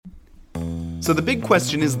So the big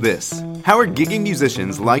question is this: how are gigging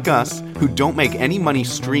musicians like us, who don't make any money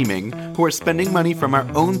streaming, who are spending money from our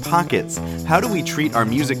own pockets, how do we treat our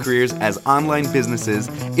music careers as online businesses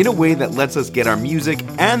in a way that lets us get our music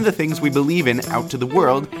and the things we believe in out to the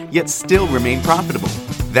world, yet still remain profitable?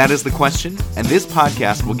 That is the question, and this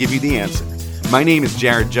podcast will give you the answer. My name is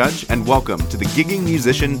Jared Judge, and welcome to the Gigging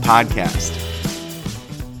Musician Podcast.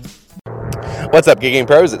 What's up, Gigging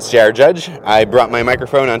Pros? It's Jared Judge. I brought my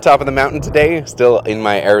microphone on top of the mountain today, still in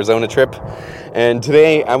my Arizona trip. And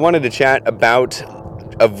today I wanted to chat about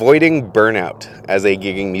avoiding burnout as a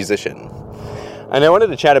gigging musician. And I wanted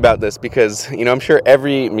to chat about this because, I'm sure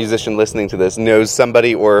every musician listening to this knows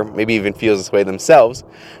somebody, or maybe even feels this way themselves,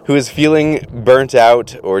 who is feeling burnt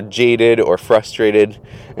out or jaded or frustrated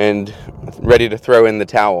and ready to throw in the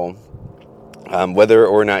towel. Whether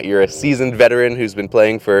or not you're a seasoned veteran who's been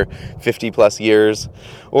playing for 50 plus years,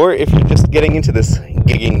 or if you're just getting into this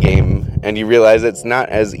gigging game and you realize it's not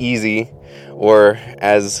as easy or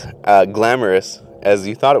as glamorous as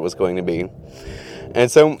you thought it was going to be. And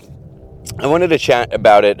so I wanted to chat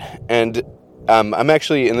about it, and I'm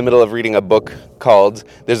actually in the middle of reading a book called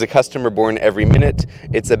There's a Customer Born Every Minute.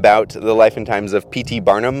 It's about the life and times of P.T.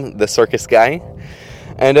 Barnum, the circus guy.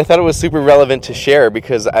 And I thought it was super relevant to share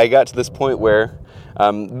because I got to this point where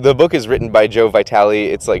the book is written by Joe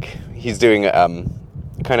Vitale. It's like he's doing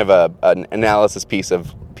kind of an analysis piece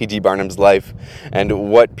of P.T. Barnum's life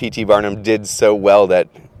and what P.T. Barnum did so well that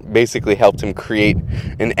basically helped him create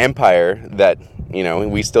an empire that,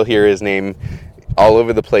 we still hear his name all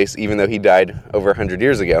over the place, even though he died over 100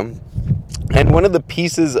 years ago. And one of the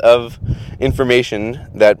pieces of information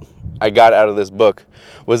that I got out of this book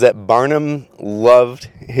was that Barnum loved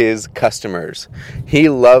his customers. He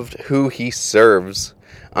loved who he serves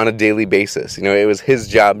on a daily basis. It was his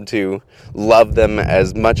job to love them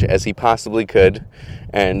as much as he possibly could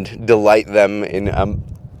and delight them in,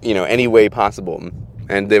 any way possible.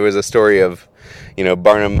 And there was a story of,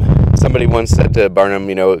 Barnum, somebody once said to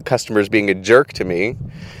Barnum, customers being a jerk to me.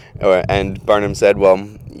 And Barnum said, well,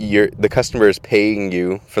 the customer is paying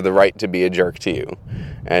you for the right to be a jerk to you.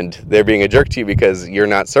 And they're being a jerk to you because you're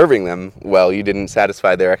not serving them well. You didn't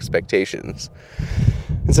satisfy their expectations.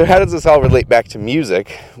 And so how does this all relate back to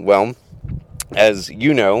music? Well, as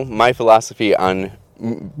you know, my philosophy on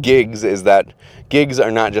gigs is that gigs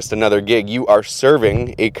are not just another gig. You are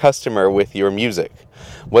serving a customer with your music.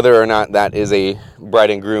 Whether or not that is a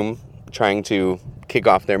bride and groom trying to kick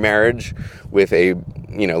off their marriage with a,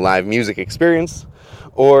 live music experience,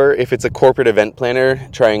 or if it's a corporate event planner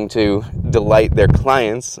trying to delight their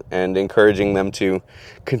clients and encouraging them to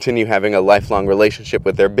continue having a lifelong relationship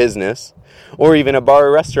with their business, or even a bar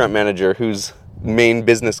or restaurant manager whose main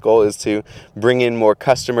business goal is to bring in more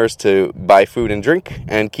customers to buy food and drink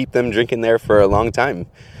and keep them drinking there for a long time.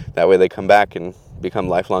 That way they come back and become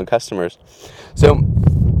lifelong customers. So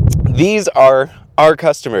these are our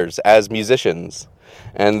customers as musicians.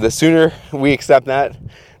 And the sooner we accept that,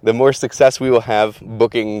 the more success we will have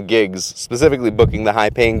booking gigs, specifically booking the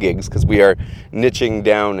high-paying gigs, because we are niching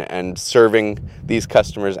down and serving these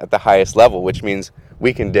customers at the highest level, which means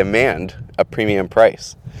we can demand a premium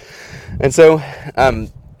price. And so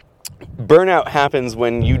burnout happens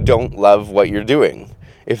when you don't love what you're doing.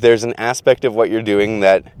 If there's an aspect of what you're doing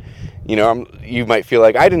that, you might feel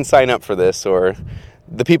like, I didn't sign up for this, or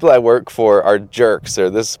the people I work for are jerks, or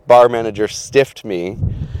this bar manager stiffed me,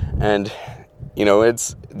 and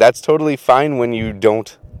that's totally fine when you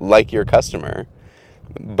don't like your customer,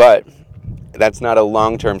 but that's not a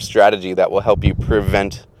long-term strategy that will help you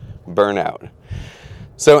prevent burnout.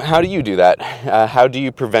 So how do you do that? How do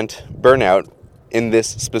you prevent burnout in this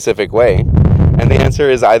specific way? And the answer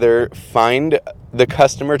is either find the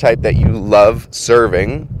customer type that you love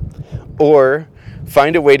serving, or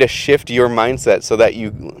find a way to shift your mindset so that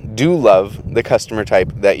you do love the customer type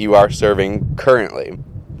that you are serving currently.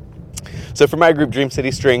 So for my group, Dream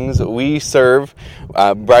City Strings, we serve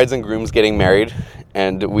brides and grooms getting married,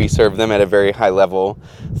 and we serve them at a very high level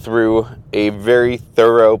through a very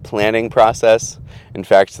thorough planning process. In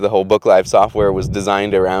fact, the whole Book Live software was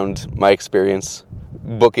designed around my experience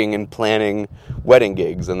booking and planning wedding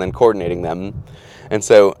gigs and then coordinating them. And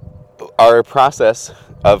so our process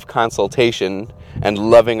of consultation and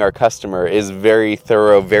loving our customer is very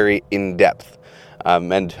thorough, very in-depth.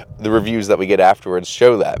 And the reviews that we get afterwards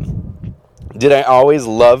show that. Did I always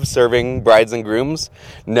love serving brides and grooms?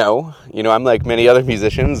 No. I'm like many other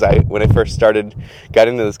musicians. When I first got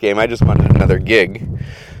into this game, I just wanted another gig.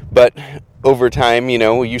 But over time,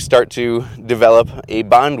 you start to develop a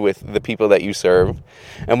bond with the people that you serve.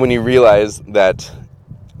 And when you realize that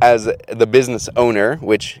as the business owner,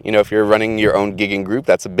 which, if you're running your own gigging group,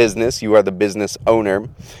 that's a business, you are the business owner,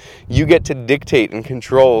 you get to dictate and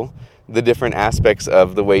control the different aspects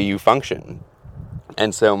of the way you function.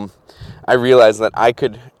 And so I realized that I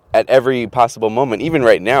could, at every possible moment, even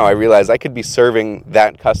right now, I realize I could be serving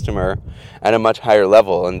that customer at a much higher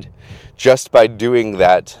level. And just by doing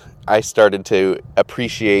that, I started to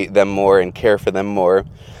appreciate them more and care for them more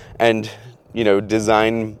and,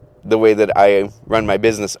 design the way that I run my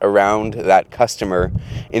business around that customer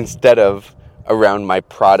instead of around my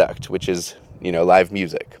product, which is, live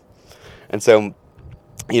music. And so,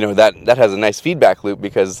 that has a nice feedback loop,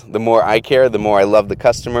 because the more I care, the more I love the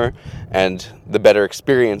customer, and the better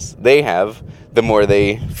experience they have, the more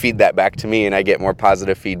they feed that back to me, and I get more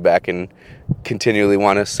positive feedback and continually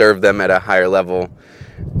want to serve them at a higher level,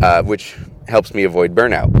 which helps me avoid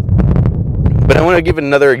burnout. But I want to give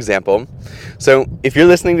another example. So if you're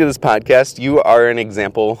listening to this podcast, you are an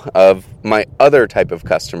example of my other type of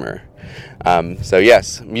customer. So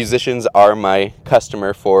yes, musicians are my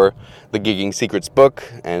customer for the Gigging Secrets book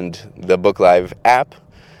and the Book Live app.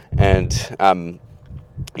 And,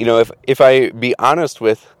 if I be honest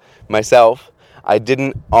with myself, I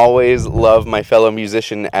didn't always love my fellow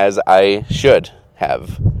musician as I should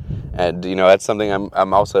have. And, that's something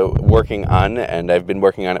I'm also working on, and I've been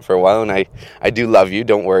working on it for a while, and I do love you.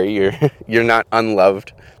 Don't worry, you're not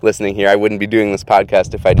unloved listening here. I wouldn't be doing this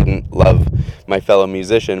podcast if I didn't love my fellow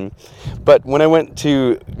musician. But when I went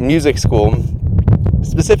to music school,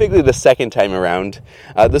 specifically the second time around,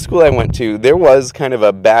 the school I went to, there was kind of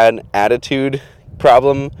a bad attitude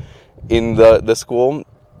problem in the school.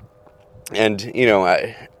 And,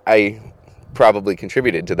 I probably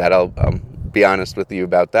contributed to that. I'll be honest with you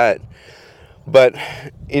about that. But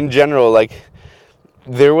in general,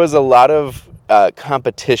 there was a lot of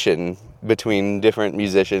competition between different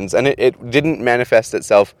musicians, and it didn't manifest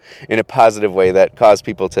itself in a positive way that caused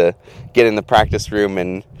people to get in the practice room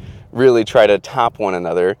and really try to top one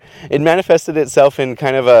another. It manifested itself in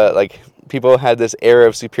kind of people had this air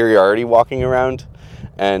of superiority walking around,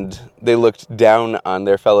 and they looked down on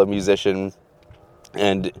their fellow musician,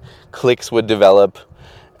 and cliques would develop,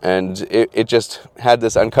 and it just had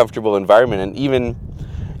this uncomfortable environment. And even,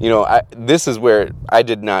 this is where I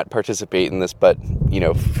did not participate in this, but,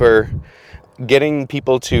 for getting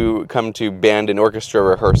people to come to band and orchestra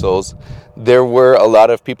rehearsals, there were a lot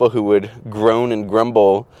of people who would groan and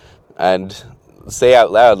grumble and say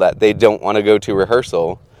out loud that they don't want to go to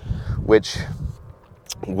rehearsal, which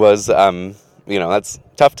was, that's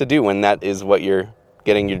tough to do when that is what you're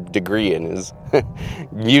getting your degree in, is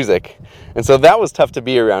music. And so that was tough to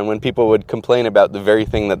be around, when people would complain about the very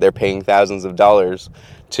thing that they're paying thousands of dollars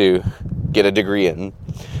to get a degree in.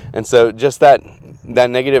 And so just that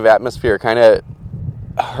negative atmosphere kind of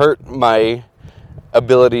hurt my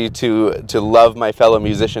ability to love my fellow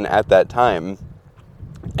musician at that time.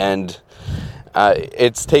 And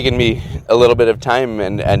it's taken me a little bit of time,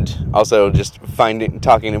 and also just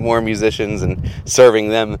talking to more musicians and serving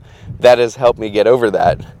them, that has helped me get over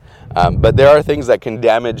that. But there are things that can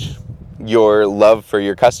damage your love for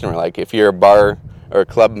your customer. Like if you're a bar or a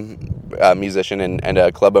club musician and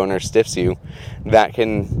a club owner stiffs you, that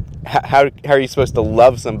can, how are you supposed to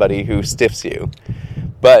love somebody who stiffs you?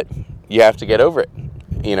 But you have to get over it.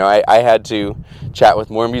 I had to chat with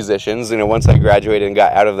more musicians. Once I graduated and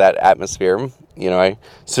got out of that atmosphere, I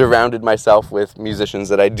surrounded myself with musicians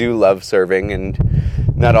that I do love serving,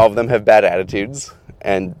 and not all of them have bad attitudes,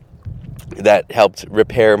 and that helped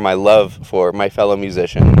repair my love for my fellow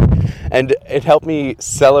musician. And it helped me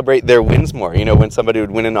celebrate their wins more. When somebody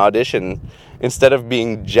would win an audition, instead of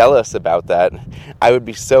being jealous about that, I would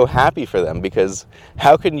be so happy for them, because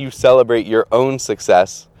how can you celebrate your own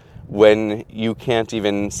success when you can't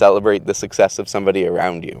even celebrate the success of somebody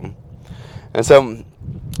around you? And so,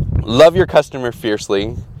 love your customer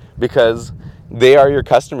fiercely, because they are your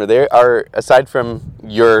customer. They are, aside from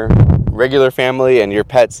your regular family and your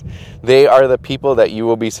pets, they are the people that you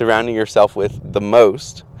will be surrounding yourself with the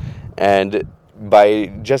most. And by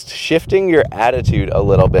just shifting your attitude a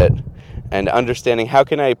little bit and understanding, how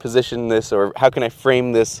can I position this, or how can I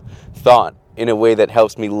frame this thought in a way that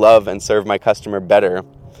helps me love and serve my customer better,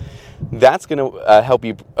 that's going to help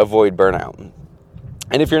you avoid burnout.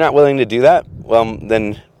 And if you're not willing to do that, well,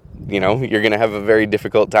 then, you're going to have a very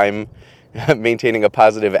difficult time maintaining a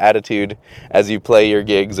positive attitude as you play your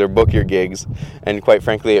gigs or book your gigs. And quite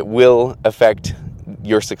frankly, it will affect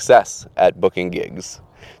your success at booking gigs.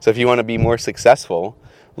 So if you want to be more successful,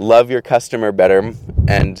 love your customer better,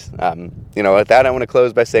 and With that, I want to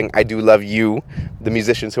close by saying I do love you, the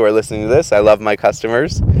musicians who are listening to this. I love my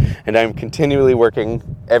customers, and I'm continually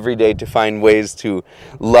working every day to find ways to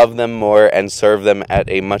love them more and serve them at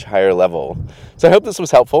a much higher level. So I hope this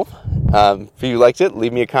was helpful. If you liked it,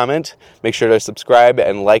 leave me a comment. Make sure to subscribe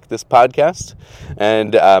and like this podcast.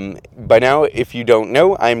 And by now, if you don't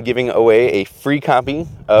know, I'm giving away a free copy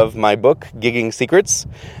of my book, Gigging Secrets.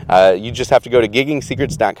 You just have to go to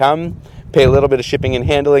giggingsecrets.com, pay a little bit of shipping and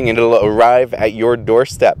handling, and it'll arrive at your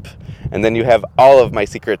doorstep. And then you have all of my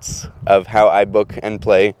secrets of how I book and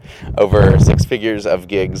play over 6 figures of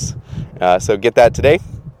gigs. So get that today.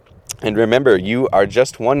 And remember, you are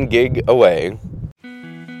just one gig away.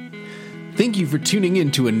 Thank you for tuning in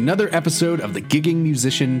to another episode of the Gigging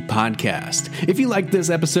Musician Podcast. If you liked this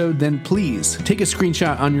episode, then please take a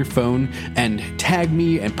screenshot on your phone and tag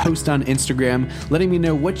me and post on Instagram, letting me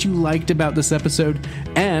know what you liked about this episode,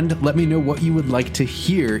 and let me know what you would like to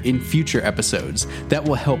hear in future episodes. That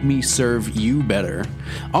will help me serve you better.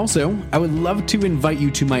 Also, I would love to invite you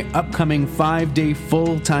to my upcoming 5-day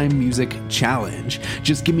full-time music challenge.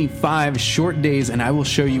 Just give me 5 short days and I will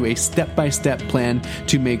show you a step-by-step plan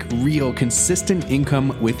to make real consistent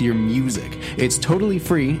income with your music. It's totally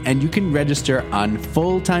free and you can register on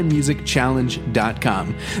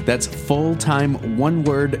fulltimemusicchallenge.com. That's full-time, one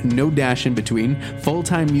word, no dash in between,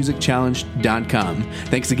 fulltimemusicchallenge.com.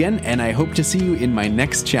 Thanks again, and I hope to see you in my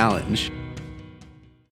next challenge.